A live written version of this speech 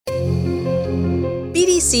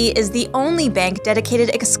BDC is the only bank dedicated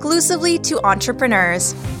exclusively to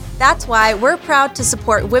entrepreneurs. That's why we're proud to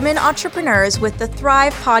support women entrepreneurs with the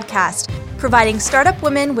Thrive podcast, providing startup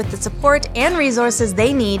women with the support and resources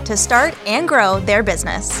they need to start and grow their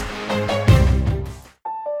business.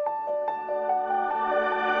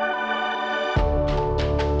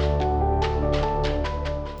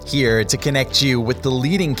 Here to connect you with the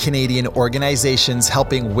leading Canadian organizations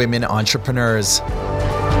helping women entrepreneurs.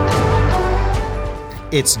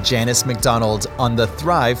 It's Janice McDonald on the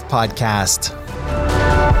Thrive podcast.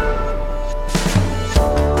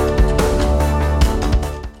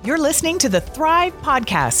 You're listening to the Thrive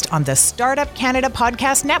podcast on the Startup Canada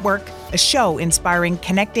Podcast Network, a show inspiring,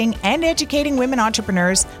 connecting, and educating women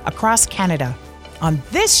entrepreneurs across Canada. On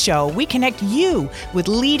this show, we connect you with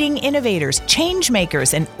leading innovators, change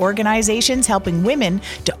makers, and organizations helping women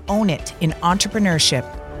to own it in entrepreneurship.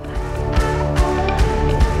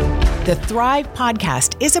 The Thrive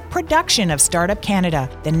podcast is a production of Startup Canada,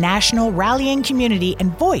 the national rallying community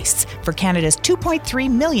and voice for Canada's 2.3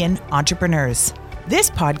 million entrepreneurs. This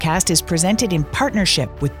podcast is presented in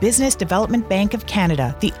partnership with Business Development Bank of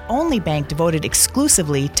Canada, the only bank devoted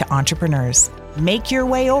exclusively to entrepreneurs. Make your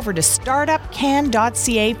way over to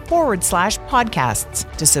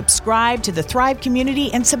startupcan.ca/podcasts to subscribe to the Thrive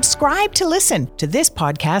community and subscribe to listen to this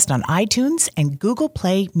podcast on iTunes and Google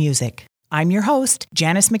Play Music. I'm your host,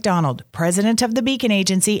 Janice McDonald, president of the Beacon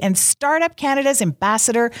Agency and Startup Canada's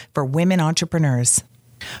ambassador for women entrepreneurs.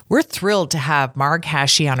 We're thrilled to have Marg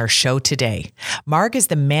Hashi on our show today. Marg is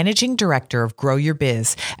the managing director of Grow Your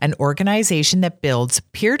Biz, an organization that builds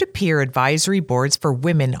peer-to-peer advisory boards for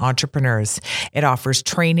women entrepreneurs. It offers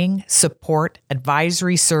training, support,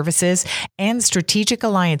 advisory services, and strategic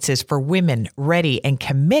alliances for women ready and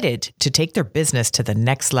committed to take their business to the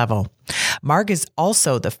next level. Marg is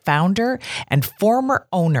also the founder and former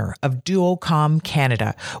owner of Duocom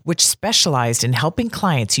Canada, which specialized in helping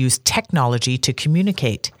clients use technology to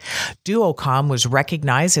communicate. Duocom was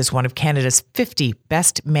recognized as one of Canada's 50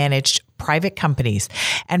 best managed private companies,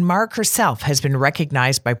 and Marg herself has been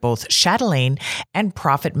recognized by both Chatelaine and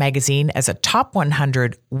Profit Magazine as a top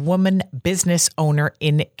 100 woman business owner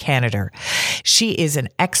in Canada. She is an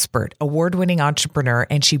expert, award-winning entrepreneur,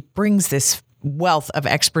 and she brings this wealth of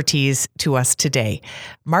expertise to us today.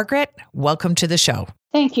 Margaret, welcome to the show.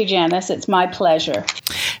 Thank you, Janice. It's my pleasure.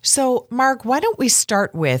 So, Marg, why don't we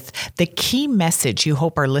start with the key message you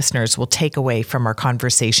hope our listeners will take away from our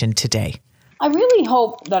conversation today? I really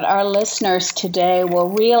hope that our listeners today will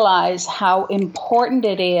realize how important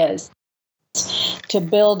it is to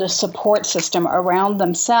build a support system around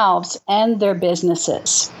themselves and their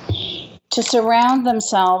businesses, to surround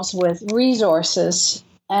themselves with resources,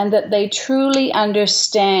 and that they truly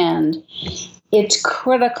understand it's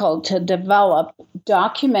critical to develop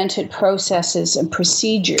documented processes and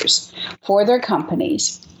procedures for their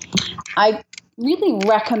companies. I really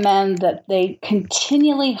recommend that they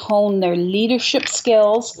continually hone their leadership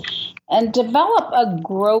skills and develop a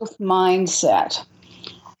growth mindset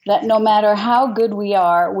that no matter how good we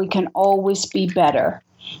are, we can always be better,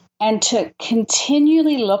 and to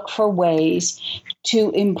continually look for ways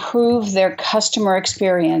to improve their customer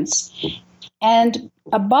experience, and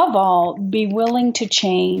above all, be willing to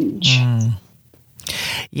change.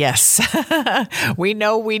 Yes, we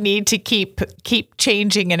know we need to keep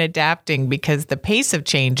changing and adapting because the pace of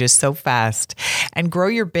change is so fast. And Grow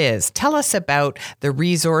Your Biz, tell us about the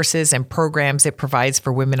resources and programs it provides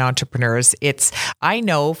for women entrepreneurs. I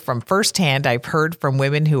know from firsthand, I've heard from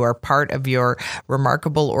women who are part of your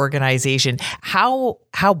remarkable organization, how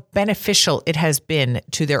beneficial it has been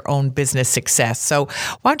to their own business success. So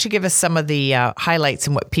why don't you give us some of the highlights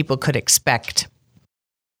and what people could expect?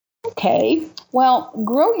 Okay. Well,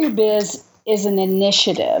 Grow Your Biz is an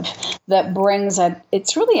initiative that brings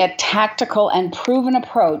it's really a tactical and proven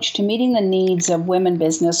approach to meeting the needs of women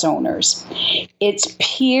business owners. It's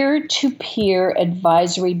peer-to-peer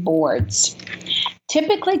advisory boards,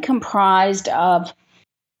 typically comprised of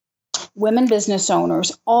women business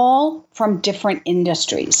owners, all from different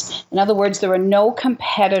industries. In other words, there are no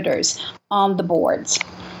competitors on the boards.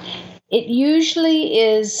 It usually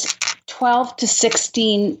is 12 to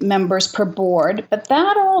 16 members per board, but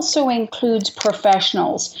that also includes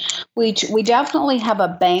professionals. We definitely have a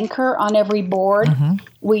banker on every board. Mm-hmm.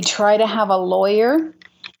 We try to have a lawyer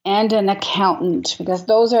and an accountant, because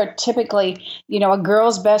those are typically, a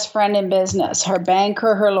girl's best friend in business, her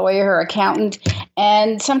banker, her lawyer, her accountant,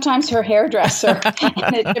 and sometimes her hairdresser.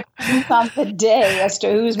 And it depends on the day as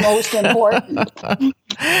to who's most important.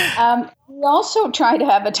 We also try to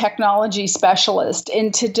have a technology specialist.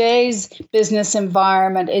 In today's business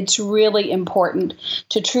environment, it's really important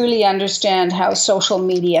to truly understand how social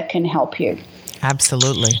media can help you.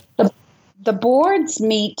 Absolutely. The boards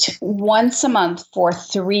meet once a month for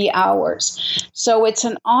 3 hours. So it's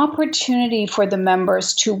an opportunity for the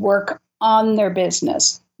members to work on their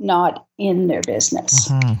business, not in their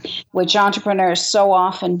business, which entrepreneurs so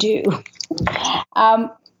often do.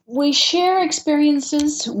 We share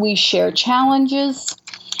experiences, we share challenges,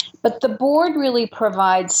 but the board really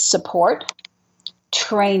provides support,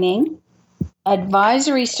 training,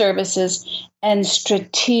 advisory services, and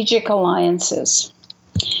strategic alliances.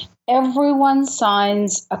 Everyone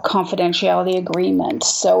signs a confidentiality agreement.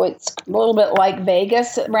 So it's a little bit like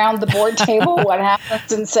Vegas around the board table. What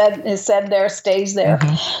happens and is said there stays there.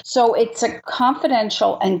 So it's a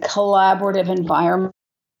confidential and collaborative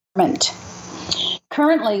environment.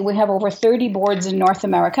 Currently, we have over 30 boards in North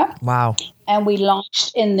America. Wow. And we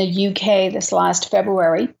launched in the UK this last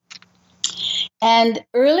February. And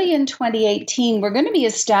early in 2018, we're going to be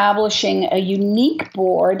establishing a unique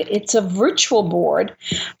board. It's a virtual board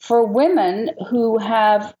for women who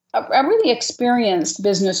have are really experienced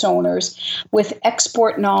business owners with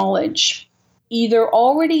export knowledge, either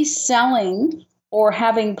already selling or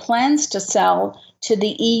having plans to sell to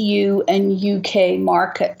the EU and UK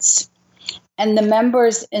markets. And the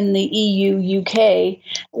members in the EU, UK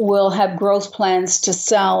will have growth plans to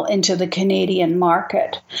sell into the Canadian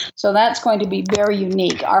market. So that's going to be very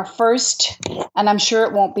unique. Our first, and I'm sure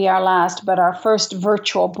it won't be our last, but our first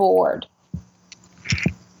virtual board.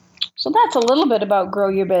 So that's a little bit about Grow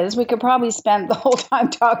Your Biz. We could probably spend the whole time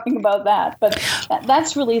talking about that, but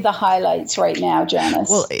that's really the highlights right now, Janice.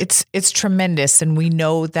 Well, it's tremendous. And we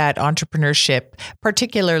know that entrepreneurship,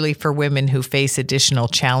 particularly for women who face additional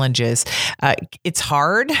challenges, it's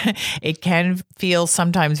hard. It can feel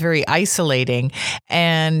sometimes very isolating.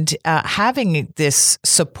 And having this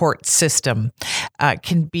support system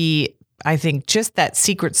can be, I think, just that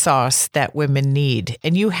secret sauce that women need.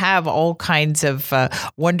 And you have all kinds of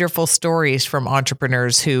wonderful stories from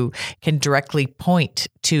entrepreneurs who can directly point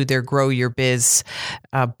to their Grow Your Biz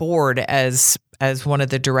board as one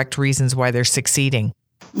of the direct reasons why they're succeeding.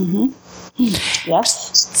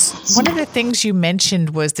 Yes. One of the things you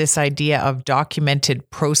mentioned was this idea of documented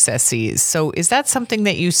processes. So is that something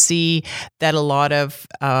that you see that a lot of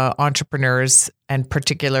entrepreneurs, and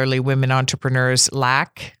particularly women entrepreneurs,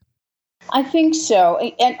 lack? I think so.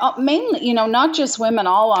 And mainly, not just women,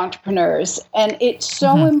 all entrepreneurs. And it's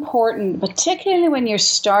so important, particularly when you're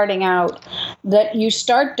starting out, that you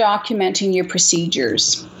start documenting your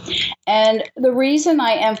procedures. And the reason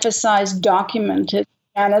I emphasize documented,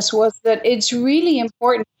 Janice, was that it's really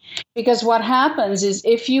important. Because what happens is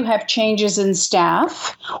if you have changes in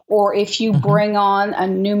staff or if you bring on a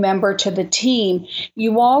new member to the team,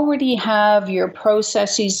 you already have your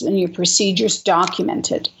processes and your procedures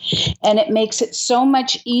documented. And it makes it so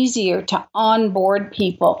much easier to onboard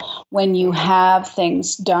people when you have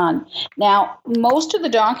things done. Now, most of the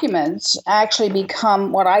documents actually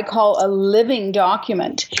become what I call a living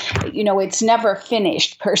document. It's never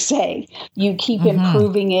finished per se. You keep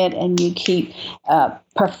improving it and you keep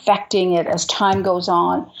perfecting it as time goes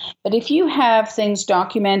on. But if you have things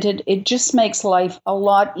documented, it just makes life a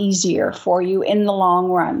lot easier for you in the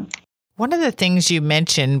long run. One of the things you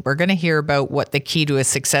mentioned, we're going to hear about what the key to a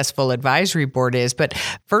successful advisory board is. But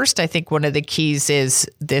first, I think one of the keys is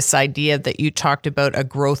this idea that you talked about, a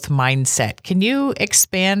growth mindset. Can you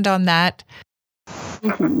expand on that?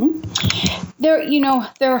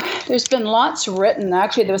 There's been lots written.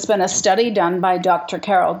 Actually, there's been a study done by Dr.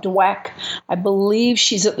 Carol Dweck. I believe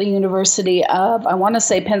she's at the University of, I want to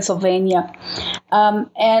say, Pennsylvania.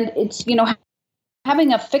 And it's,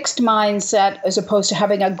 having a fixed mindset as opposed to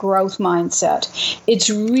having a growth mindset.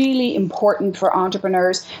 It's really important for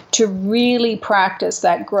entrepreneurs to really practice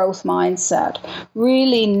that growth mindset,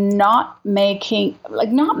 really not missing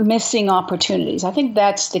opportunities. I think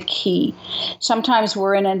that's the key. Sometimes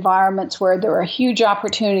we're in environments where there are huge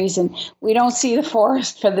opportunities and we don't see the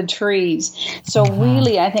forest for the trees. So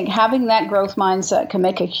really, I think having that growth mindset can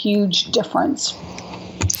make a huge difference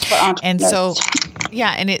for entrepreneurs.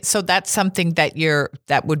 So that's something that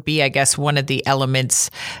would be, I guess, one of the elements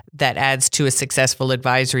that adds to a successful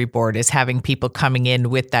advisory board is having people coming in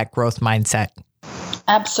with that growth mindset.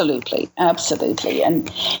 Absolutely.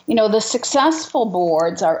 And, the successful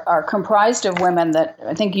boards are comprised of women that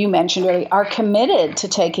I think you mentioned earlier are committed to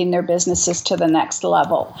taking their businesses to the next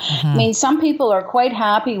level. Mm-hmm. I mean, some people are quite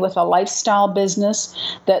happy with a lifestyle business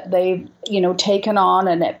that they've, taken on,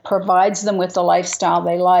 and it provides them with the lifestyle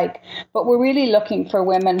they like. But we're really looking for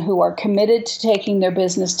women who are committed to taking their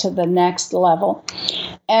business to the next level.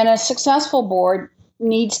 And a successful board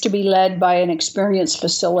needs to be led by an experienced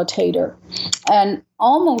facilitator. And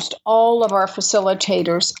almost all of our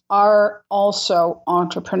facilitators are also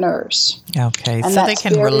entrepreneurs. Okay, and so they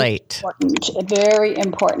can relate. Very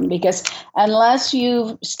important, because unless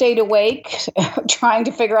you've stayed awake trying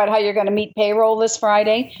to figure out how you're going to meet payroll this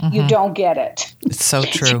Friday, you don't get it. It's so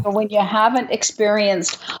true. When you haven't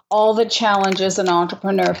experienced all the challenges an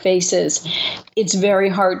entrepreneur faces, it's very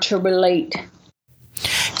hard to relate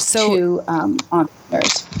to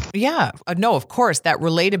entrepreneurs. Yeah, no, of course, that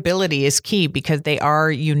relatability is key, because they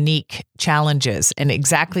are unique challenges. And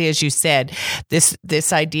exactly as you said,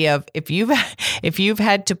 this idea of if you've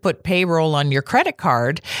had to put payroll on your credit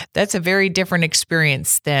card, that's a very different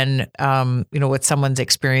experience than what someone's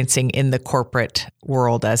experiencing in the corporate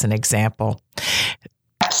world, as an example.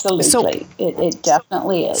 Absolutely. So, it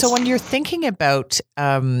definitely is. So when you're thinking about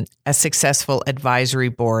a successful advisory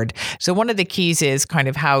board, so one of the keys is kind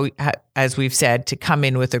of how, as we've said, to come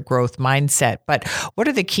in with a growth mindset. But what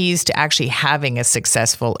are the keys to actually having a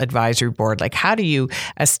successful advisory board? Like, how do you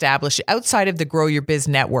establish, outside of the Grow Your Biz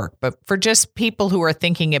network, but for just people who are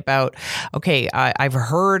thinking about, okay, I've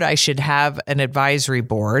heard I should have an advisory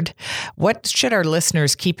board. What should our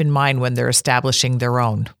listeners keep in mind when they're establishing their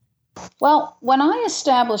own? Well, when I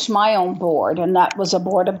established my own board, and that was a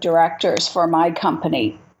board of directors for my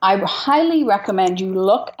company, I highly recommend you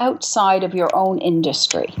look outside of your own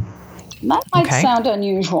industry. That might sound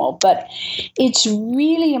unusual, but it's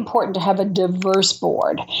really important to have a diverse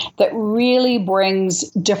board that really brings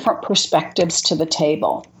different perspectives to the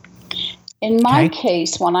table. In my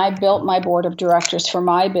case, when I built my board of directors for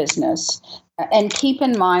my business, and keep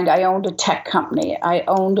in mind, I owned a tech company. I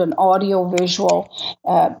owned an audiovisual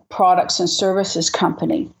products and services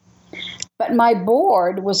company. But my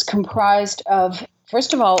board was comprised of,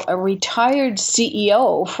 first of all, a retired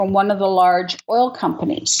CEO from one of the large oil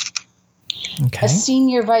companies, a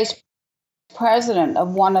senior vice president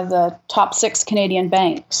of one of the top 6 Canadian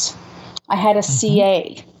banks. I had a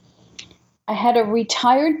CA. I had a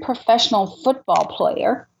retired professional football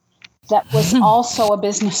player that was also a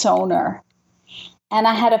business owner. And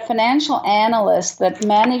I had a financial analyst that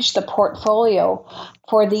managed the portfolio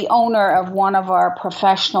for the owner of one of our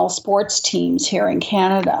professional sports teams here in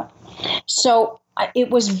Canada. So it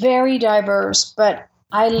was very diverse, but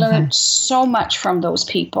I learned so much from those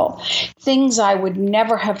people, things I would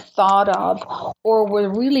never have thought of or were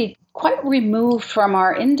really quite removed from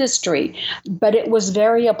our industry, but it was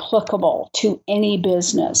very applicable to any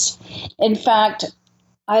business. In fact,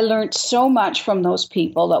 I learned so much from those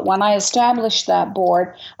people that when I established that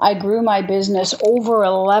board, I grew my business over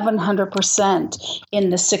 1,100%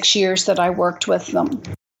 in the 6 years that I worked with them.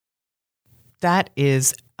 That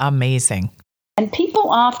is amazing. And people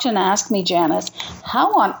often ask me, Janice,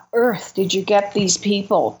 how on earth did you get these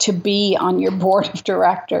people to be on your board of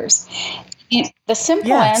directors? The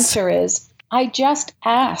simple answer is, I just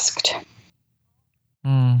asked.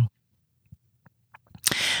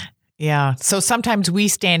 Yeah. So sometimes we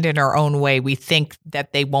stand in our own way. We think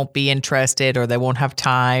that they won't be interested or they won't have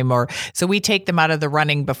time, or so we take them out of the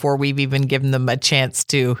running before we've even given them a chance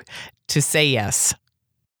to say yes.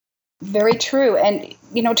 Very true. And,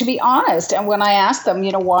 to be honest, and when I asked them,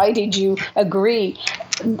 why did you agree?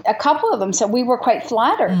 A couple of them said we were quite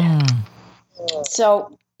flattered.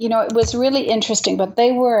 So, it was really interesting, but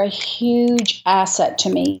they were a huge asset to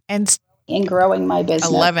me. And in growing my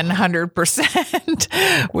business.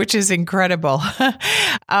 1,100%, which is incredible.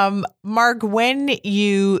 Marg, when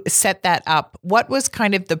you set that up, what was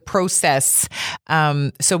kind of the process?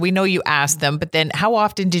 So we know you asked them, but then how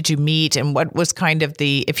often did you meet, and what was kind of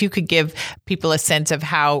if you could give people a sense of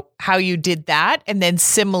how you did that, and then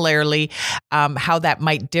similarly, how that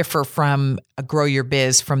might differ from Grow Your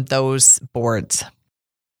Biz from those boards?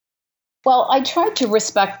 Well, I tried to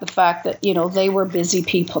respect the fact that, they were busy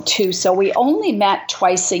people too. So we only met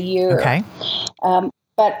twice a year. Okay.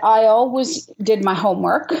 But I always did my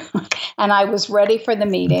homework and I was ready for the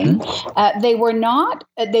meeting. They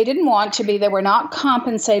didn't want to be, they were not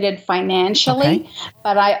compensated financially,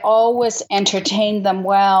 but I always entertained them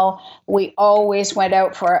well. We always went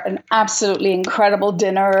out for an absolutely incredible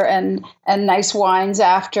dinner and nice wines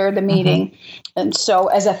after the meeting. And so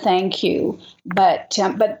as a thank you, but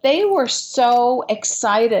they were so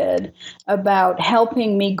excited about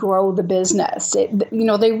helping me grow the business.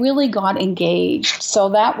 They really got engaged. So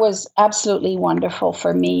that was absolutely wonderful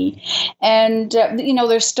for me. And,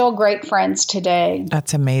 they're still great friends today.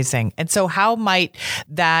 That's amazing. And so how might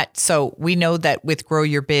that, so we know that with Grow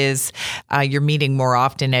Your Biz, you're meeting more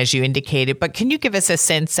often as you indicated, but can you give us a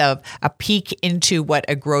sense of a peek into what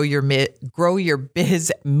a Grow Your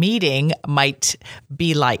Biz meeting might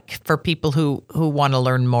be like for people who want to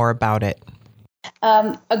learn more about it?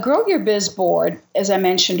 A Grow Your Biz board, as I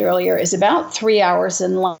mentioned earlier, is about 3 hours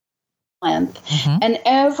in length. And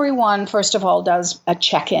everyone, first of all, does a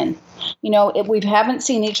check-in. If we haven't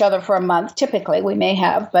seen each other for a month, typically, we may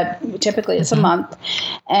have, but typically it's a month.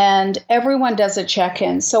 And everyone does a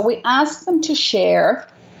check-in. So we ask them to share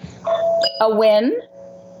a win,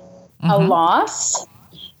 a loss,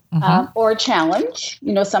 or a challenge,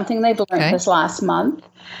 something they've learned this last month.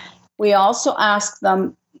 We also ask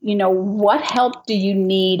them, what help do you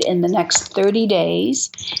need in the next 30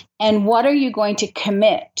 days? And what are you going to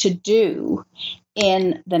commit to do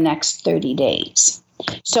in the next 30 days?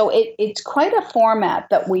 So it's quite a format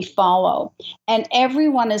that we follow. And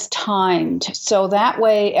everyone is timed. So that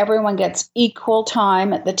way everyone gets equal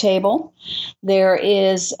time at the table. There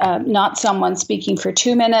is not someone speaking for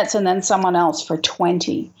 2 minutes and then someone else for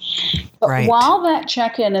 20. But while that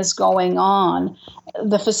check-in is going on,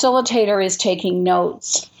 the facilitator is taking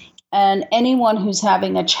notes. And anyone who's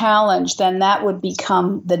having a challenge, then that would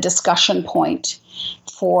become the discussion point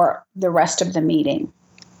for the rest of the meeting.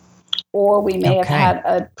 Or we may have had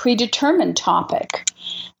a predetermined topic.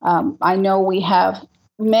 I know we have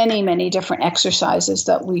many, many different exercises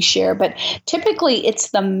that we share, but typically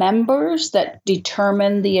it's the members that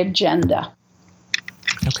determine the agenda.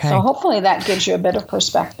 So hopefully that gives you a bit of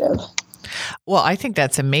perspective. Well, I think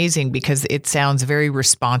that's amazing because it sounds very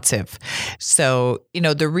responsive. So,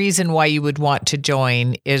 the reason why you would want to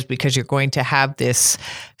join is because you're going to have this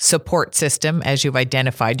support system, as you've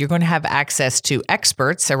identified. You're going to have access to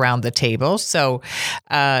experts around the table. So,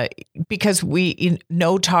 because we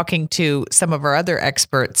know, talking to some of our other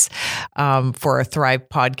experts for a Thrive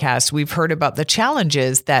podcast, we've heard about the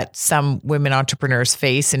challenges that some women entrepreneurs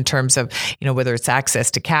face in terms of, whether it's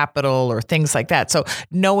access to capital or things like that. So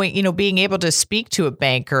knowing, being able to speak to a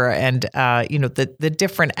banker and, the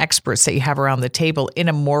different experts that you have around the table in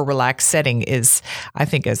a more relaxed setting is, I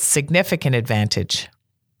think, a significant advantage.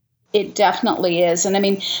 It definitely is. And I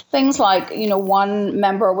mean, things like, one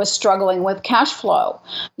member was struggling with cash flow.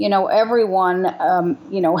 Everyone,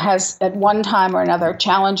 has at one time or another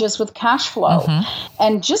challenges with cash flow.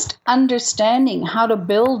 And just understanding how to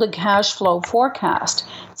build a cash flow forecast.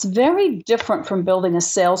 It's very different from building a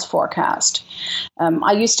sales forecast.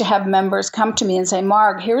 I used to have members come to me and say,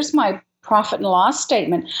 Marg, here's my profit and loss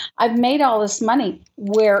statement. I've made all this money.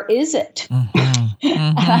 Where is it?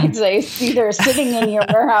 And I'd say it's either sitting in your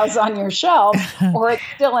warehouse on your shelf or it's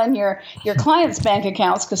still in your clients' bank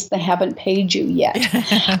accounts because they haven't paid you yet.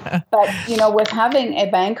 But, with having a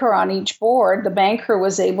banker on each board, the banker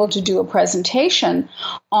was able to do a presentation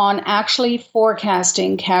on actually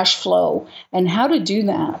forecasting cash flow and how to do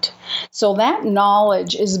that. So that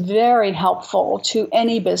knowledge is very helpful to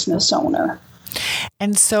any business owner.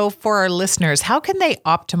 And so for our listeners, how can they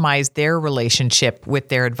optimize their relationship with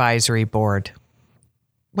their advisory board?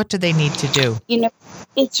 What do they need to do?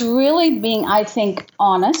 It's really being, I think,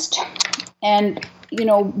 honest and,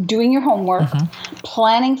 doing your homework,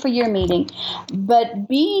 planning for your meeting, but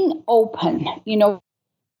being open.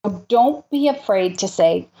 Don't be afraid to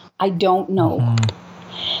say, I don't know.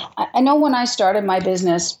 I know when I started my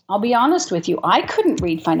business, I'll be honest with you, I couldn't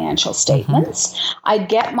read financial statements. I'd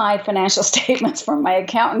get my financial statements from my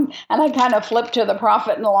accountant and I kind of flip to the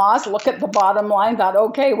profit and loss, look at the bottom line, thought,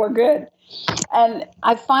 okay, we're good. And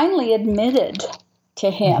I finally admitted to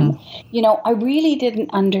him, I really didn't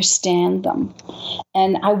understand them.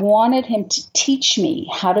 And I wanted him to teach me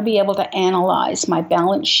how to be able to analyze my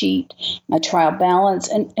balance sheet, my trial balance,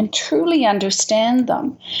 and truly understand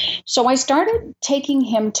them. So I started taking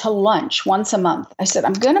him to lunch once a month. I said,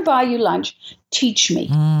 I'm going to buy you lunch. Teach me.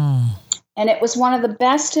 And it was one of the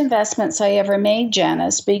best investments I ever made,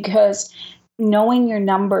 Janice, because knowing your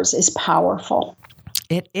numbers is powerful.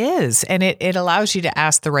 It is. And it allows you to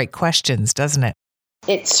ask the right questions, doesn't it?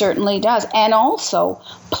 It certainly does. And also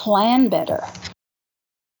plan better.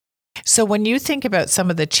 So when you think about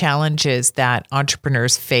some of the challenges that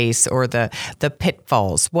entrepreneurs face or the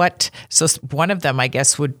pitfalls, so one of them, I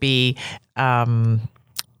guess, would be not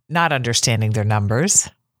understanding their numbers.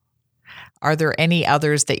 Are there any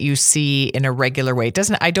others that you see in a regular way?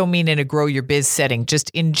 I don't mean in a grow your biz setting, just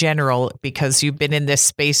in general, because you've been in this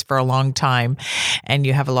space for a long time and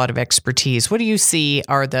you have a lot of expertise. What do you see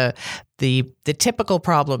are the typical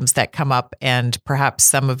problems that come up, and perhaps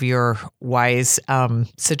some of your wise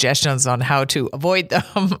suggestions on how to avoid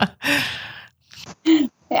them?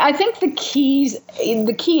 I think the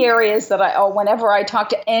key areas that whenever I talk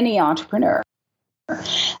to any entrepreneur,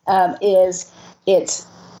 is it's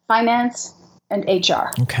finance and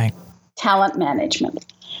HR. Okay. Talent management.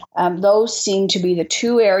 Those seem to be the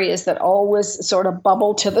two areas that always sort of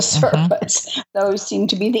bubble to the surface. Those seem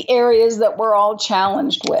to be the areas that we're all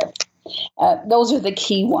challenged with. Those are the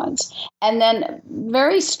key ones. And then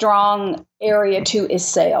very strong area too is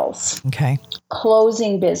sales. Okay.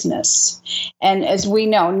 Closing business. And as we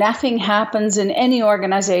know, nothing happens in any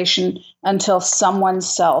organization until someone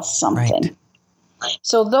sells something. Right.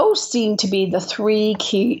 So those seem to be the three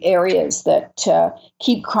key areas that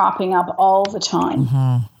keep cropping up all the time.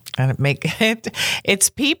 Mm-hmm. And it's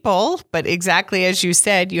people, but exactly as you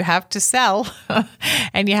said, you have to sell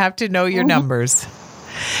and you have to know your numbers.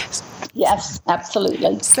 Yes,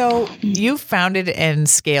 absolutely. So you founded and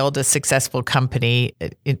scaled a successful company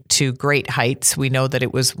to great heights. We know that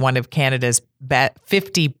it was one of Canada's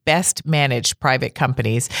 50 best managed private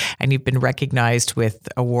companies, and you've been recognized with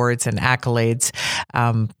awards and accolades,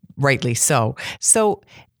 rightly so. So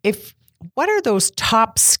what are those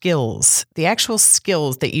top skills, the actual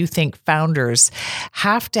skills that you think founders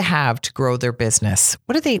have to grow their business?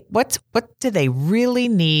 What do they really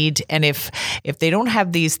need? And if they don't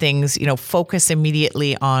have these things, focus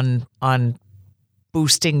immediately on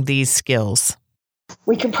boosting these skills.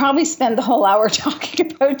 We could probably spend the whole hour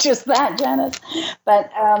talking about just that, Janice.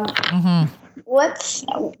 But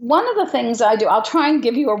one of the things I do, I'll try and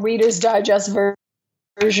give you a Reader's Digest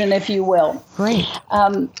version, if you will. Great.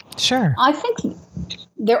 Sure. I think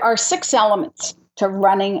there are 6 elements to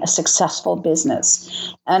running a successful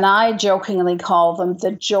business, and I jokingly call them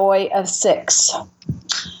the joy of 6.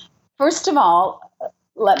 First of all,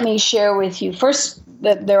 let me share with you first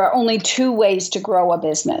that there are only 2 ways to grow a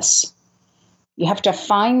business. You have to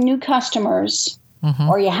find new customers,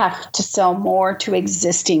 or you have to sell more to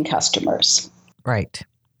existing customers. Right.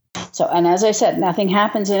 So, and as I said, nothing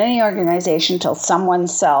happens in any organization until someone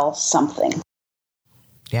sells something.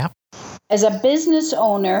 Yeah. As a business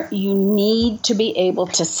owner, you need to be able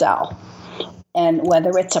to sell. And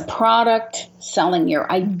whether it's a product, selling your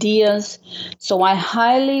ideas. So I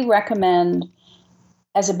highly recommend,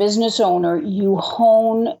 as a business owner, you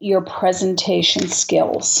hone your presentation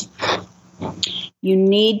skills. You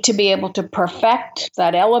need to be able to perfect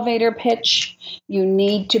that elevator pitch. You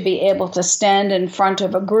need to be able to stand in front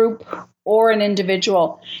of a group or an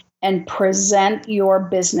individual and present your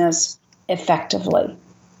business effectively.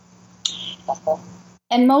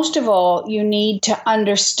 And most of all, you need to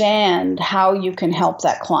understand how you can help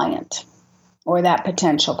that client or that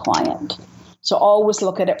potential client. So always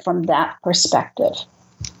look at it from that perspective.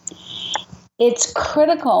 It's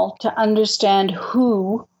critical to understand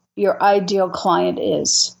who your ideal client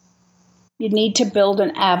is. You need to build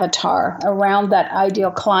an avatar around that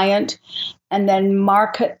ideal client and then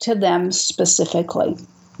market to them specifically.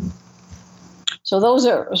 So those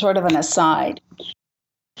are sort of an aside.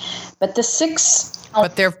 But the 6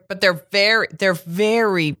 But they're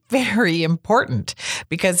very, very important,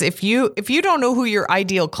 because if you don't know who your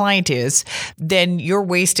ideal client is, then you're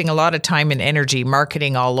wasting a lot of time and energy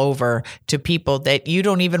marketing all over to people that you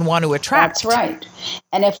don't even want to attract. That's right.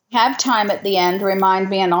 And if you have time at the end, remind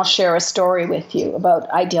me and I'll share a story with you about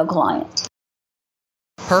ideal client.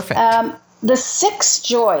 Perfect. The 6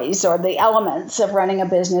 joys or the elements of running a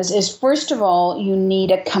business is, first of all, you need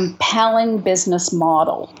a compelling business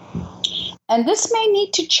model. And this may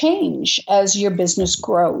need to change as your business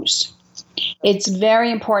grows. It's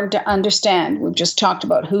very important to understand. We've just talked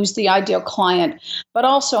about who's the ideal client, but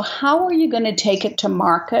also how are you going to take it to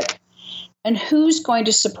market and who's going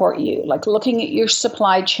to support you? Like looking at your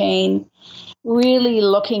supply chain, really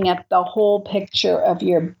looking at the whole picture of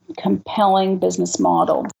your compelling business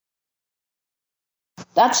model.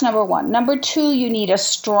 That's number 1. Number 2, you need a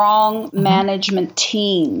strong management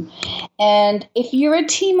team. And if you're a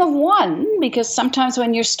team of 1, because sometimes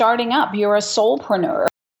when you're starting up, you're a solopreneur,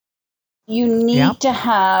 you need to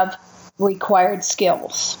have required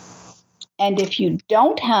skills. And if you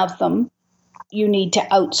don't have them, you need to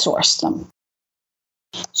outsource them.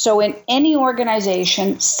 So in any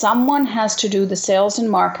organization, someone has to do the sales and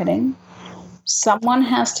marketing. Someone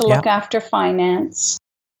has to look after finance.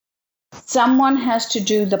 Someone has to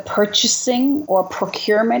do the purchasing or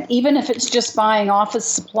procurement, even if it's just buying office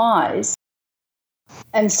supplies.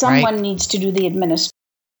 And someone needs to do the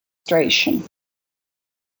administration.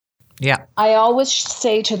 Yeah. I always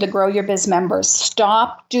say to the Grow Your Biz members,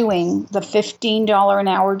 stop doing the $15 an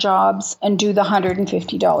hour jobs and do the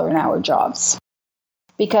 $150 an hour jobs.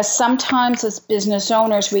 Because sometimes as business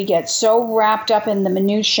owners, we get so wrapped up in the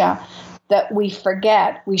minutia that we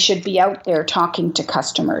forget we should be out there talking to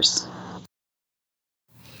customers.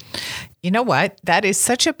 You know what? That is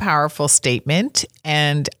such a powerful statement.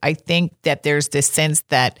 And I think that there's this sense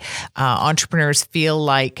that entrepreneurs feel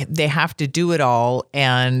like they have to do it all.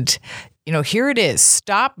 And, you know, here it is.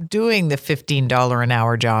 Stop doing the $15 an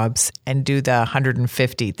hour jobs and do the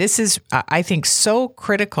 $150. This is, I think, so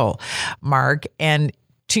critical, Marg. And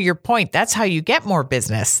to your point, that's how you get more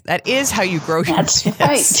business. That is how you grow your business.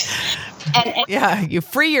 That's right. And you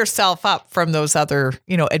free yourself up from those other,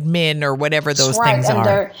 admin or whatever those things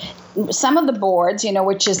are. Some of the boards,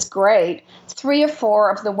 which is great, 3 or 4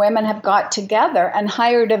 of the women have got together and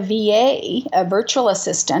hired a VA, a virtual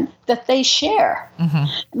assistant, that they share. Mm-hmm.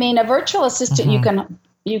 I mean, a virtual assistant,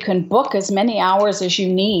 you can book as many hours as you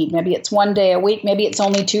need. Maybe it's 1 day a week. Maybe it's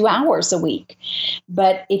only 2 hours a week.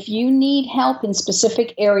 But if you need help in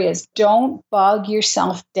specific areas, don't bog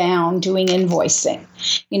yourself down doing invoicing.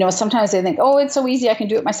 Sometimes they think, oh, it's so easy, I can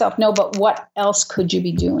do it myself. No, but what else could you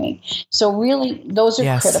be doing? So really, those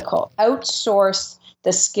are critical. Outsource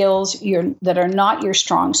the skills that are not your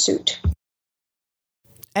strong suit.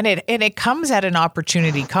 And it comes at an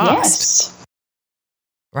opportunity cost. Yes.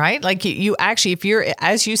 Right? Like you actually,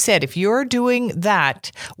 as you said, if you're doing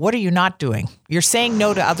that, what are you not doing? You're saying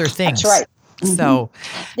no to other things. That's right. Mm-hmm. So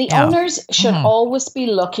the owners should always be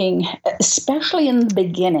looking, especially in the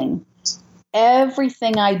beginning,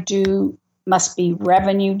 everything I do must be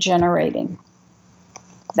revenue generating.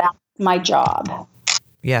 That's my job.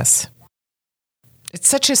 Yes. It's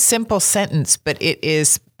such a simple sentence, but it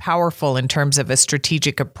is powerful in terms of a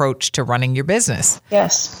strategic approach to running your business.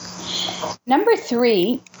 Yes. Number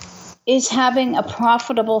 3 is having a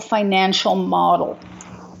profitable financial model.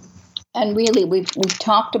 And really, we've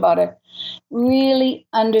talked about it, really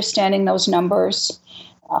understanding those numbers,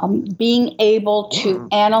 being able to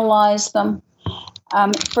analyze them.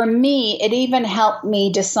 For me, it even helped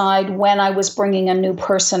me decide when I was bringing a new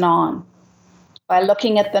person on. By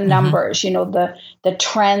looking at the numbers, the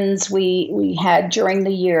trends we had during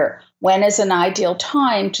the year. When is an ideal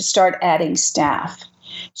time to start adding staff?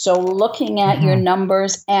 So looking at your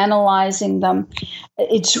numbers, analyzing them,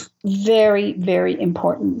 it's very, very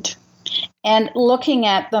important. And looking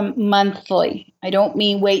at them monthly. I don't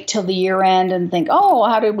mean wait till the year end and think, oh,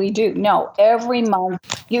 how did we do? No, every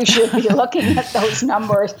month you should be looking at those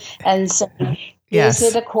numbers and saying, is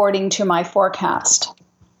it according to my forecast?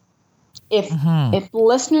 If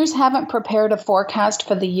listeners haven't prepared a forecast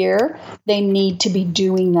for the year, they need to be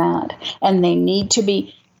doing that. And they need to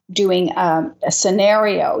be doing a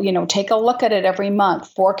scenario, take a look at it every month,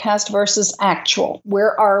 forecast versus actual.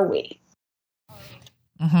 Where are we?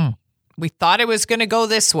 Mm-hmm. We thought it was going to go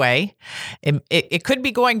this way. It could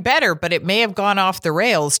be going better, but it may have gone off the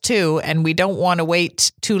rails too. And we don't want to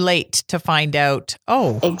wait too late to find out,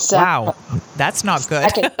 wow, that's not good.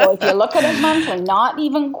 Okay, so if you look at it monthly, not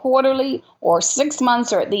even quarterly or 6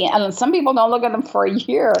 months or at the end, and some people don't look at them for a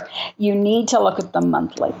year, you need to look at them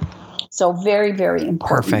monthly. So very, very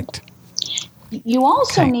important. Perfect. You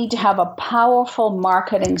also need to have a powerful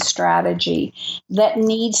marketing strategy that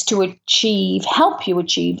needs to help you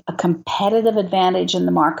achieve a competitive advantage in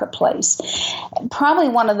the marketplace. Probably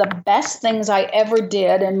one of the best things I ever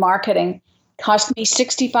did in marketing cost me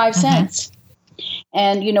 65 cents.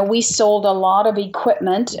 And, we sold a lot of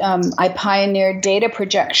equipment. I pioneered data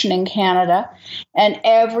projection in Canada, and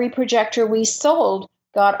every projector we sold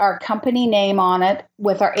got our company name on it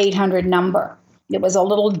with our 800 number. It was a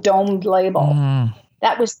little domed label.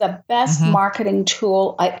 That was the best marketing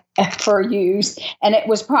tool I ever used, and it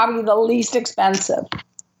was probably the least expensive.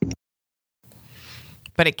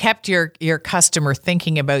 But it kept your customer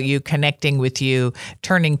thinking about you, connecting with you,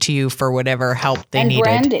 turning to you for whatever help they needed.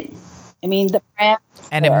 And branding. I mean, the brand.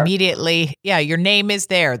 And immediately, your name is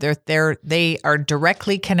there. They are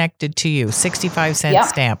directly connected to you. 65-cent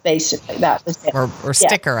stamp. Basically, that was it. Or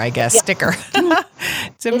sticker, I guess. Yeah. Sticker.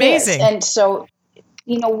 It's amazing. And so,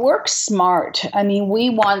 work smart. I mean,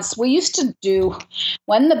 we used to do,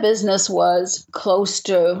 when the business was close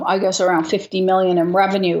to, I guess, around 50 million in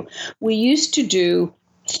revenue, we used to do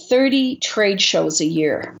 30 trade shows a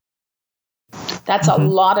year. That's a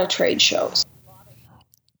lot of trade shows.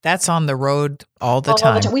 That's on the road all the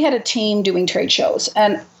time. We had a team doing trade shows,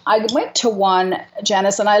 and I went to one,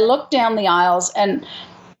 Janice, and I looked down the aisles, and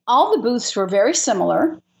all the booths were very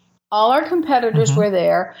similar. All our competitors were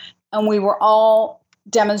there, and we were all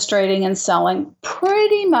demonstrating and selling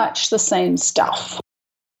pretty much the same stuff.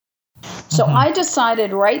 So I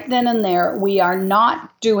decided right then and there, we are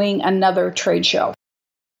not doing another trade show.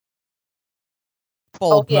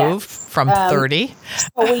 Bold move from 30. So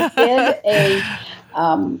we did a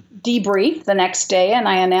debrief the next day, and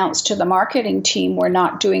I announced to the marketing team, we're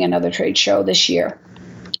not doing another trade show this year.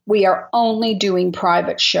 We are only doing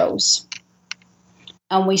private shows.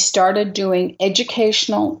 And we started doing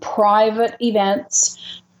educational private events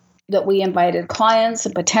that we invited clients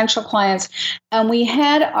and potential clients, and we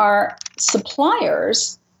had our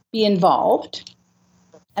suppliers be involved.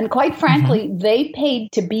 And quite frankly, they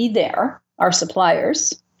paid to be there, our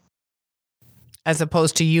suppliers. As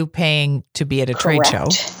opposed to you paying to be at a trade show.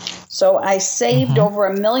 So I saved over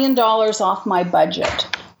 $1 million off my budget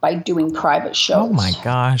by doing private shows. Oh my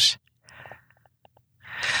gosh.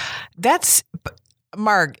 That's,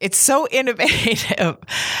 Marg, it's so innovative.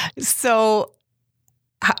 So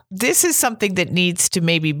this is something that needs to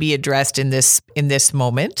maybe be addressed in this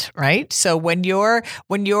moment, right? So when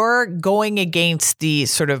you're going against the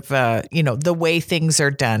sort of the way things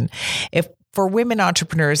are done, if for women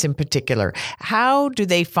entrepreneurs in particular, how do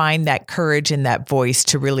they find that courage and that voice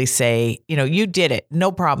to really say, you did it,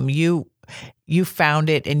 no problem, you found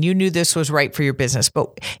it and you knew this was right for your business.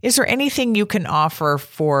 But is there anything you can offer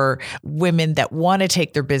for women that want to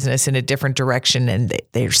take their business in a different direction and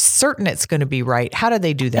they're certain it's going to be right? How do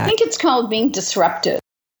they do that? I think it's called being disruptive.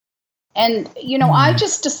 And, I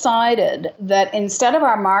just decided that instead of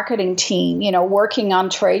our marketing team, working on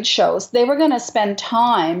trade shows, they were going to spend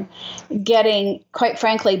time getting, quite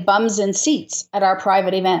frankly, bums in seats at our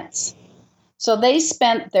private events. So they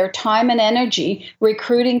spent their time and energy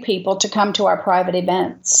recruiting people to come to our private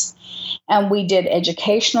events. And we did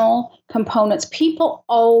educational components. People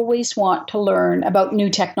always want to learn about new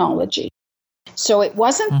technology. So it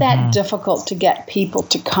wasn't that difficult to get people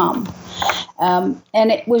to come.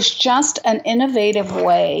 And it was just an innovative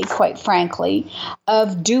way, quite frankly,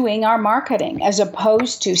 of doing our marketing as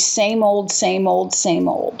opposed to same old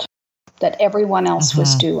that everyone else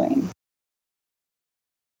was doing.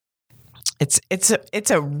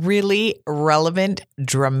 It's a really relevant,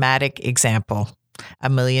 dramatic example.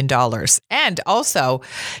 $1 million. And also,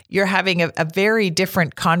 you're having a very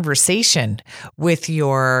different conversation with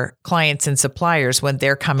your clients and suppliers when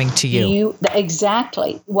they're coming to you.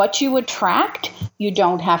 Exactly. What you attract, you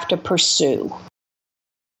don't have to pursue.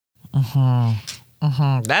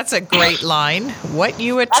 That's a great line. What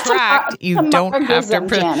you attract, you don't have to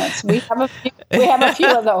pursue. Janice. We have a few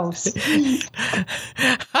of those.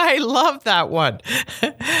 I love that one.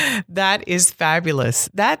 That is fabulous.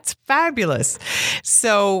 That's fabulous.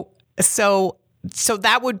 So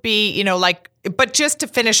that would be, but just to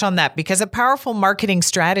finish on that, because a powerful marketing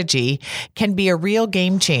strategy can be a real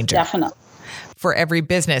game changer. Definitely. For every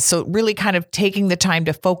business. So really kind of taking the time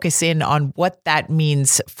to focus in on what that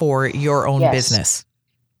means for your own business.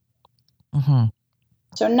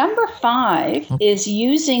 So number 5 is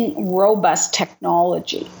using robust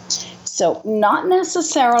technology. So not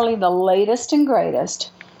necessarily the latest and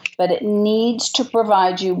greatest, but it needs to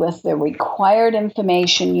provide you with the required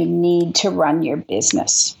information you need to run your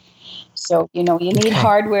business. So, you need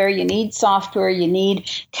hardware, you need software, you need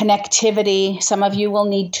connectivity. Some of you will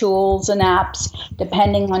need tools and apps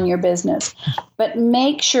depending on your business. But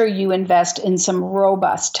make sure you invest in some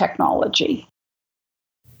robust technology.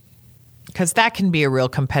 Because that can be a real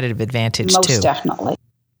competitive advantage too. Most definitely.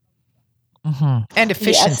 And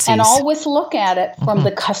efficiencies. Yes, and always look at it from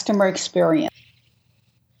the customer experience.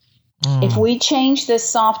 If we change this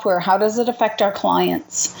software, how does it affect our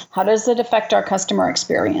clients? How does it affect our customer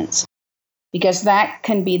experience? Because that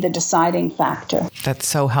can be the deciding factor. That's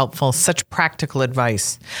so helpful. Such practical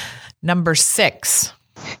advice. Number 6.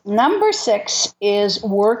 Number 6 is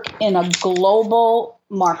work in a global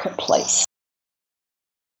marketplace.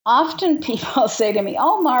 Often people say to me,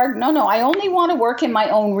 oh, Marg, no, I only want to work in my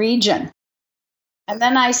own region. And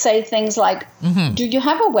then I say things like, do you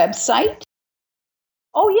have a website?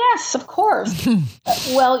 Oh, yes, of course.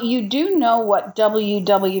 Well, you do know what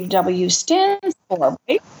www stands for,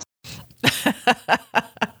 right?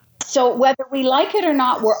 So whether we like it or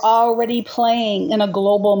not, we're already playing in a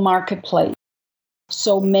global marketplace.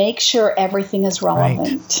 So make sure everything is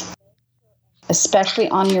relevant, especially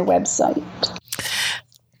on your website.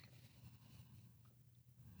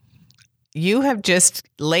 you have just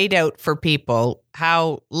laid out for people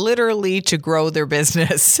how literally to grow their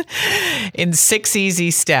business in 6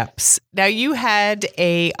 easy steps. Now, you had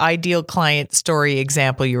a ideal client story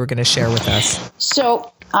example you were going to share with us.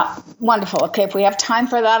 So, wonderful. Okay, if we have time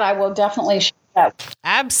for that, I will definitely share that.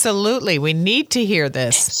 Absolutely. We need to hear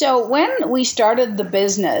this. So when we started the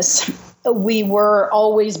business, we were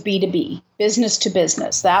always B2B, business to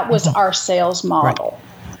business. That was our sales model.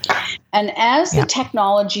 Right. And as the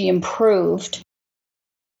technology improved,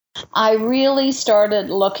 I really started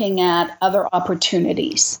looking at other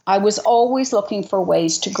opportunities. I was always looking for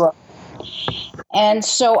ways to grow. And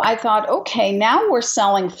so I thought, okay, now we're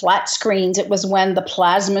selling flat screens. It was when the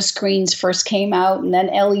plasma screens first came out and then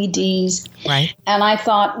LEDs. Right. And I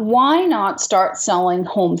thought, why not start selling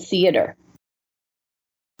home theater?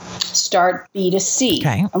 Start B2C.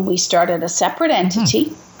 Okay. And we started a separate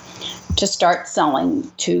entity to start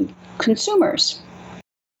selling to consumers.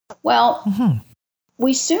 Well,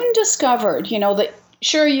 we soon discovered, that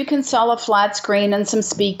sure, you can sell a flat screen and some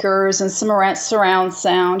speakers and some surround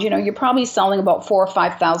sound. You're probably selling about $4,000 or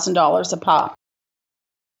 $5,000 a pop.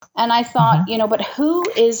 And I thought, but who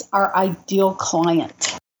is our ideal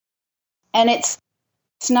client? And it's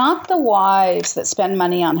not the wives that spend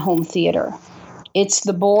money on home theater. It's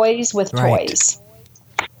the boys with toys.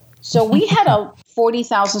 So we had a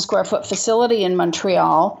 40,000 square foot facility in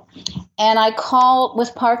Montreal, and I called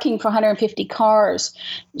with parking for 150 cars.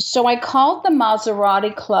 So I called the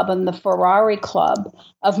Maserati Club and the Ferrari Club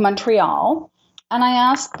of Montreal, and I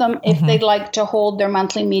asked them if they'd like to hold their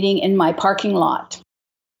monthly meeting in my parking lot.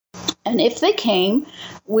 And if they came,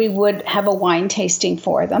 we would have a wine tasting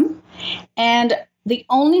for them. And the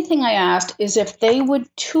only thing I asked is if they would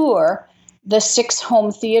tour the 6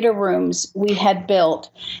 home theater rooms we had built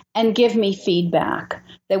and give me feedback.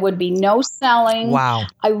 There would be no selling. Wow.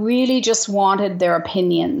 I really just wanted their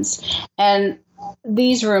opinions. And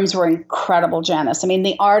these rooms were incredible, Janice. I mean,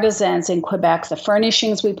 the artisans in Quebec, the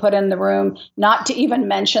furnishings we put in the room, not to even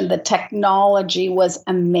mention the technology was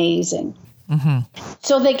amazing.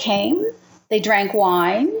 So they came, they drank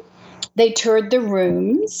wine, they toured the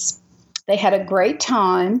rooms, they had a great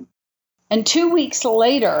time. And 2 weeks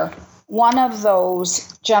later, one of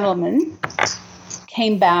those gentlemen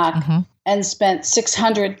came back and spent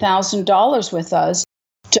 $600,000 with us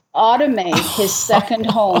to automate his second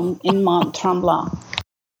home in Mont-Tremblant.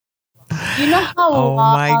 You know how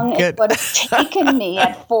long it would have taken me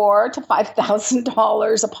at $4,000 to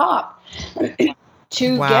 $5,000 a pop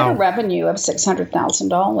to get a revenue of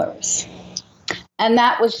 $600,000. And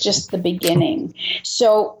that was just the beginning.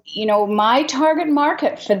 So, my target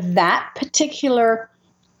market for that particular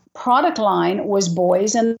product line was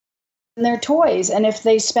boys and their toys. And if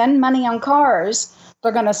they spend money on cars,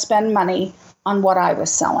 they're going to spend money on what I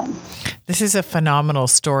was selling. This is a phenomenal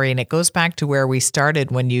story. And it goes back to where we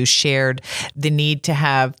started when you shared the need to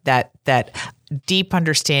have that deep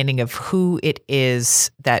understanding of who it is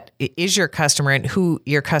that is your customer and who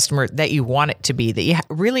your customer that you want it to be, that you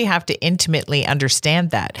really have to intimately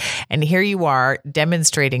understand that. And here you are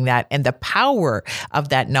demonstrating that and the power of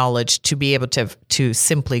that knowledge to be able to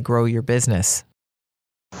simply grow your business.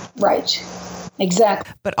 Right.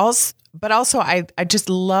 Exactly. But also, I just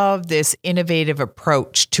love this innovative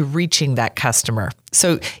approach to reaching that customer.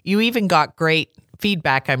 So you even got great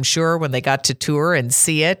feedback, I'm sure, when they got to tour and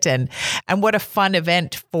see it. And what a fun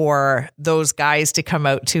event for those guys to come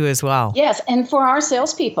out to as well. Yes. And for our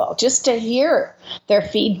salespeople, just to hear their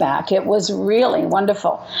feedback, it was really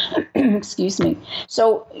wonderful. Excuse me.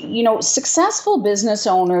 So, successful business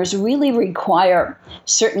owners really require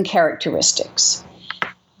certain characteristics.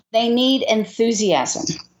 They need enthusiasm.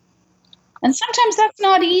 And sometimes that's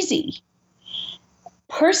not easy.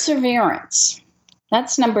 Perseverance.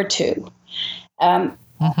 That's number 2.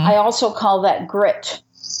 I also call that grit.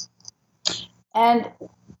 And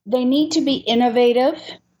they need to be innovative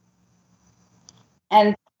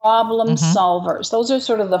and problem solvers. Those are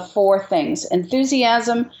sort of the 4 things: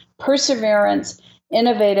 enthusiasm, perseverance,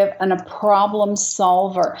 innovative, and a problem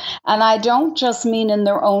solver. And I don't just mean in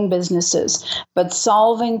their own businesses, but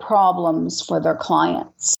solving problems for their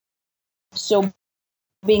clients. So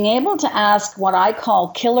being able to ask what I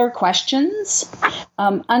call killer questions,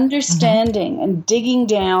 understanding and digging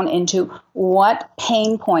down into what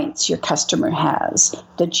pain points your customer has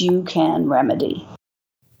that you can remedy.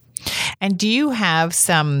 And do you have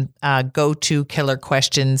some go-to killer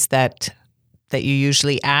questions that you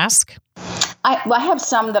usually ask? I have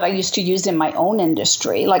some that I used to use in my own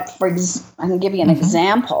industry. Like, I can give you an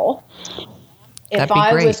example. If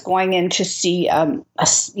I was going in to see a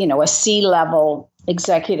C-level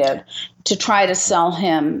executive to try to sell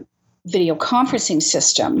him video conferencing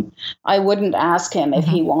system, I wouldn't ask him if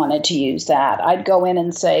he wanted to use that. I'd go in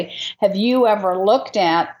and say, have you ever looked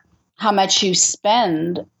at how much you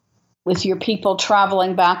spend with your people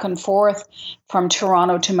traveling back and forth from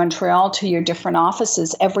Toronto to Montreal to your different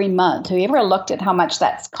offices every month? Have you ever looked at how much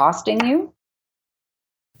that's costing you?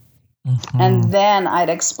 And then I'd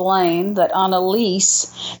explain that on a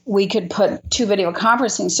lease, we could put 2 video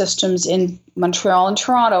conferencing systems in Montreal and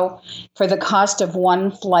Toronto for the cost of 1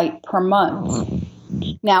 flight per month.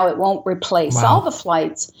 Now, it won't replace all the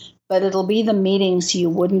flights, but it'll be the meetings you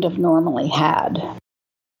wouldn't have normally had.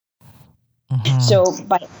 So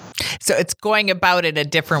it's going about it a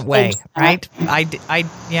different way, right?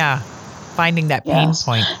 Finding that pain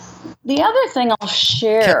point. The other thing I'll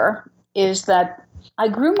share is that I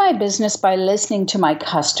grew my business by listening to my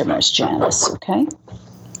customers, Janice, okay?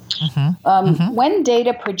 When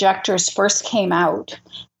data projectors first came out,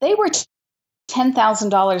 they were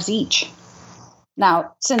 $10,000 each.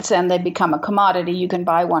 Now, since then, they've become a commodity. You can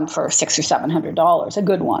buy one for $600 or $700, a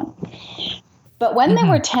good one. But when they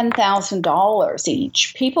were $10,000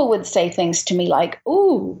 each, people would say things to me like,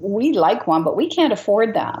 ooh, we like one, but we can't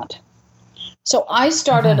afford that. So I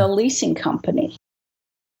started a leasing company.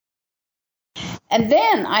 And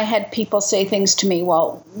then I had people say things to me,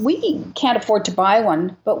 well, we can't afford to buy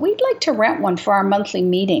one, but we'd like to rent one for our monthly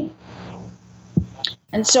meeting.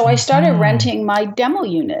 And so I started renting my demo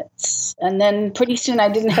units. And then pretty soon I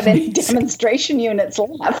didn't have any demonstration units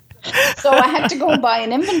left. So I had to go buy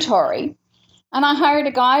an inventory. And I hired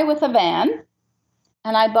a guy with a van.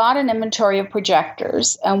 And I bought an inventory of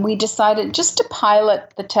projectors. And we decided just to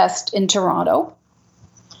pilot the test in Toronto.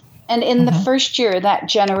 And in the first year, that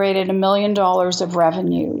generated $1 million of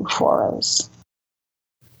revenue for us.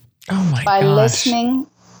 Oh my gosh. By listening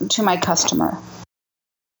to my customer.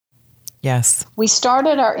 Yes. We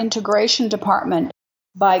started our integration department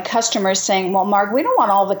by customers saying, well, Marg, we don't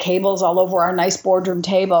want all the cables all over our nice boardroom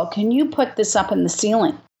table. Can you put this up in the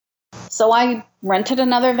ceiling? So I rented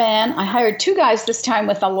another van. I hired 2 guys this time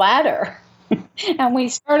with a ladder. And we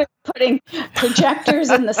started putting projectors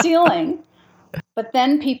in the ceiling. But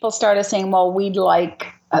then people started saying, well, we'd like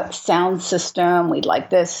a sound system. We'd like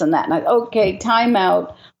this and that. And okay, time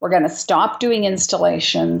out. We're going to stop doing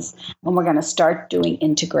installations and we're going to start doing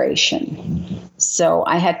integration. So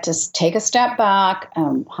I had to take a step back,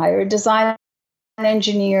 hire design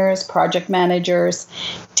engineers, project managers,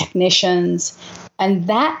 technicians. And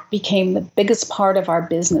that became the biggest part of our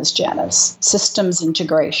business, Janice, systems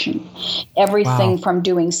integration. Everything from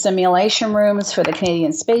doing simulation rooms for the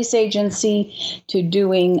Canadian Space Agency to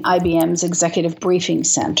doing IBM's Executive Briefing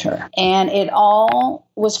Center. And it all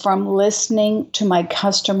was from listening to my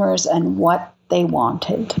customers and what they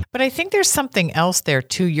wanted. But I think there's something else there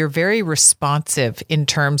too. You're very responsive in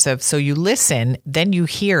terms of, so you listen, then you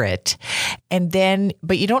hear it, and then,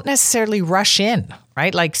 but you don't necessarily rush in,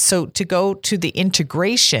 right? Like, so to go to the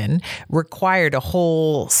integration required a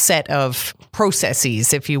whole set of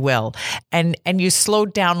processes, if you will. And you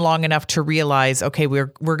slowed down long enough to realize, okay,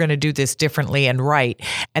 we're going to do this differently and right.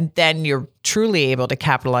 And then you're truly able to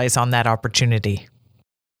capitalize on that opportunity.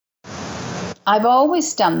 I've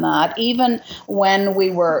always done that, even when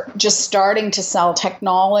we were just starting to sell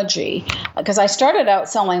technology, because I started out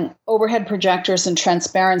selling overhead projectors and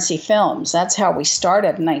transparency films. That's how we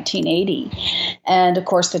started in 1980. And of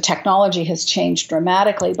course, the technology has changed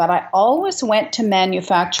dramatically, but I always went to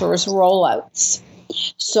manufacturers' rollouts.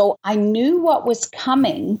 So I knew what was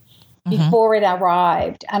coming before it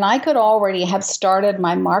arrived. And I could already have started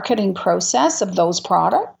my marketing process of those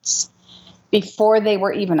products before they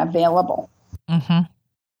were even available.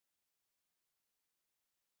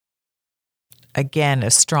 Again, a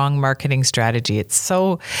strong marketing strategy. It's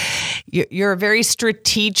so, you're a very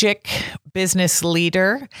strategic business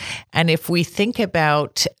leader. And if we think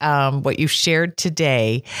about what you've shared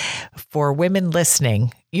today, for women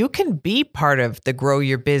listening, you can be part of the Grow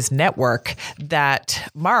Your Biz network that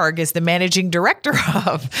Marg is the managing director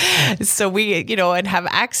of. So we, and have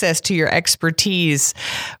access to your expertise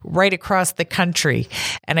right across the country.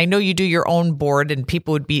 And I know you do your own board and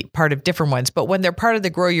people would be part of different ones, but when they're part of the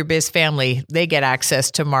Grow Your Biz family, they get access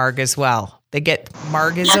to Marg as well. They get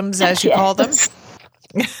Margisms, as you call them.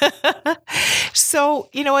 So,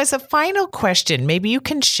 as a final question, maybe you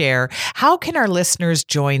can share, how can our listeners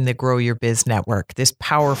join the Grow Your Biz network, this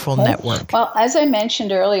powerful network? Well, as I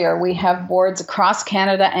mentioned earlier, we have boards across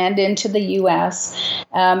Canada and into the U.S.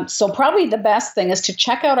 So probably the best thing is to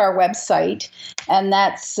check out our website, and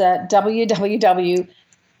that's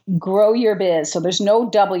www.growyourbiz. So there's no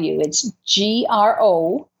W, it's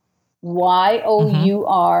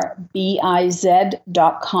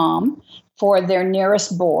GROYOURBIZ.com. for their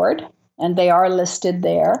nearest board, and they are listed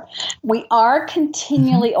there. We are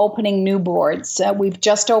continually opening new boards. We've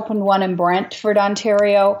just opened one in Brantford,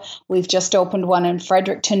 Ontario. We've just opened one in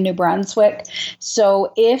Fredericton, New Brunswick.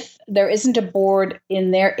 So if there isn't a board in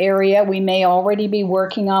their area, we may already be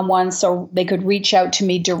working on one, so they could reach out to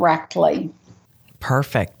me directly.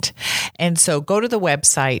 Perfect. And so go to the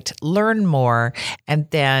website, learn more, and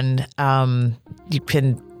then you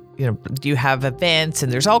can, you have events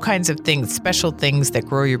and there's all kinds of things, special things that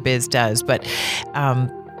Grow Your Biz does. But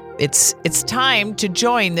it's time to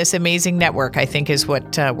join this amazing network, I think is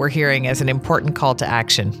what we're hearing as an important call to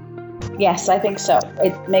action. Yes, I think so.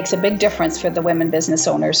 It makes a big difference for the women business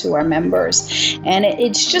owners who are members. And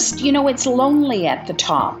it's just, it's lonely at the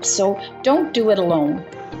top. So don't do it alone.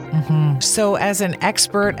 Mm-hmm. So as an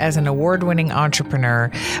expert, as an award-winning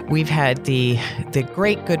entrepreneur, we've had the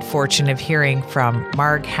great good fortune of hearing from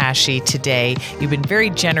Marg Hashi today. You've been very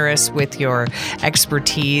generous with your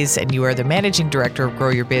expertise, and you are the managing director of Grow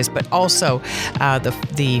Your Biz, but also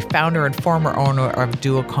the founder and former owner of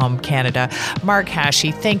Duocom Canada. Marg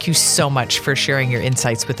Hashi, thank you so much for sharing your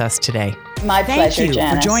insights with us today. My pleasure, Thank you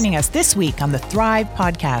Janice. for joining us this week on the Thrive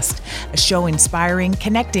Podcast, a show inspiring,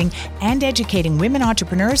 connecting, and educating women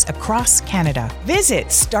entrepreneurs across Canada. Visit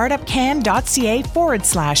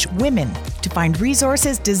startupcan.ca/women to find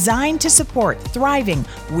resources designed to support thriving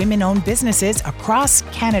women-owned businesses across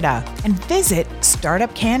Canada. And visit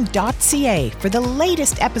startupcan.ca for the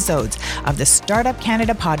latest episodes of the Startup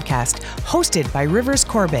Canada podcast, hosted by Rivers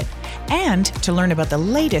Corbett. And to learn about the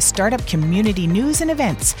latest startup community news and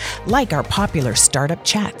events, like our popular Startup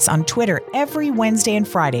Chats on Twitter every Wednesday and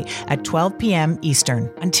Friday at 12 p.m. Eastern.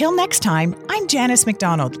 Until next time, I'm Janice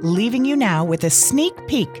McDonald, leaving you now with a sneak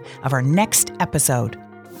peek of our next episode.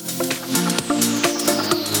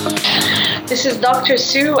 This is Dr.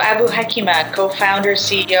 Sue Abu-Hakima, co-founder,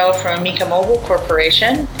 CEO from Mika Mobile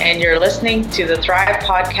Corporation, and you're listening to the Thrive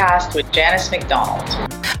Podcast with Janice McDonald.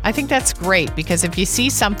 I think that's great, because if you see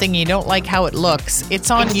something you don't like how it looks,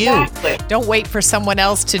 it's on you. Don't wait for someone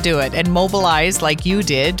else to do it, and mobilize like you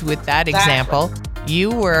did with that example.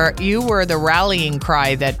 You were the rallying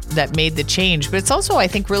cry that made the change. But it's also, I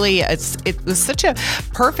think, really it was such a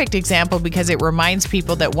perfect example, because it reminds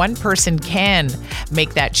people that one person can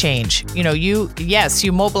make that change. You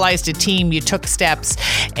mobilized a team, you took steps,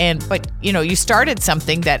 but you started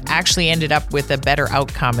something that actually ended up with a better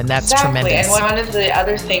outcome, and that's tremendous. And one of the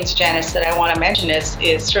other things, Janice, that I want to mention is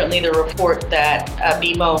certainly the report that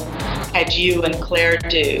BMO had you and Claire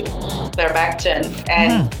Beckton,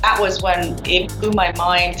 and that was when it blew my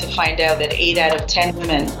mind to find out that 8 out of 10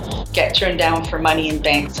 women get turned down for money in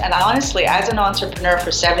banks. And honestly, as an entrepreneur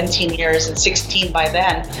for 17 years and 16 by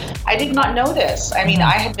then, I did not know this. I mean,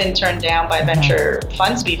 I had been turned down by venture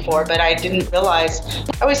funds before, but I didn't realize.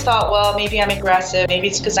 I always thought, well, maybe I'm aggressive, maybe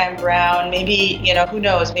it's because I'm brown, maybe, who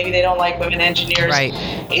knows, maybe they don't like women engineers. Right.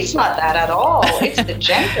 It's not that at all. It's the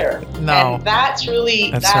gender. No. And that's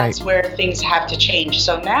right. where things have to change.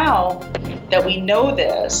 So now that we know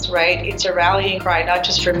this, right, it's a rallying cry, not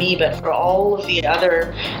just for me, but for all of the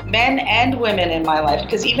other men and women in my life,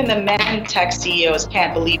 because even the men tech CEOs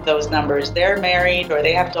can't believe those numbers. They're married, or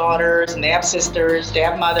they have daughters, and they have sisters, they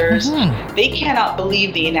have mothers. They cannot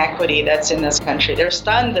believe the inequity that's in this country. They're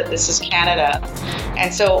stunned that this is Canada.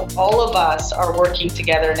 And so all of us are working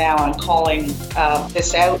together now on calling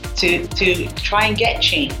this out to try and get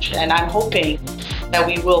change. And I'm hoping that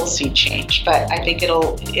we will see change. But I think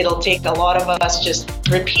it'll take a lot of us just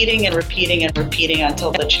repeating and repeating and repeating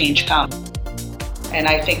until the change comes. And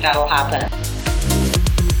I think that'll happen.